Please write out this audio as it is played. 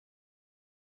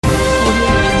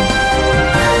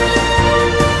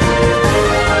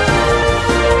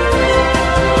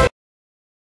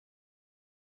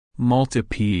Malta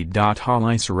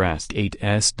p.olice arrest 8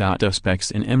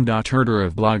 s.uspects in m.urder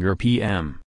of blogger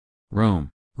PM. Rome,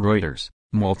 Reuters.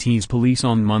 Maltese police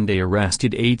on Monday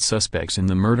arrested 8 suspects in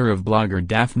the murder of blogger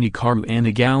Daphne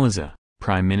Caruana Galizia,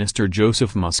 Prime Minister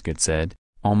Joseph Muscat said,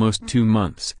 almost 2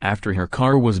 months after her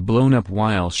car was blown up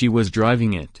while she was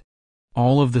driving it.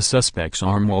 All of the suspects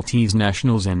are Maltese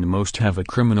nationals and most have a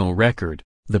criminal record,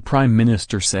 the Prime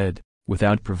Minister said,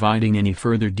 without providing any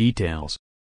further details.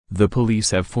 The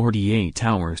police have 48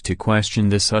 hours to question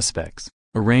the suspects,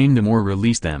 arraign them or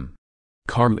release them.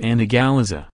 Caruana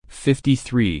Galizia,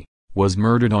 53, was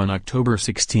murdered on October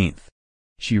 16.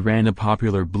 She ran a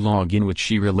popular blog in which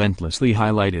she relentlessly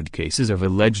highlighted cases of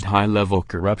alleged high-level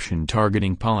corruption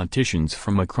targeting politicians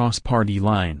from across party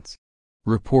lines.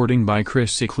 Reporting by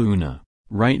Chris Scicluna,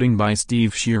 writing by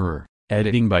Steve Scherer,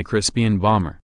 editing by Crispian Balmer.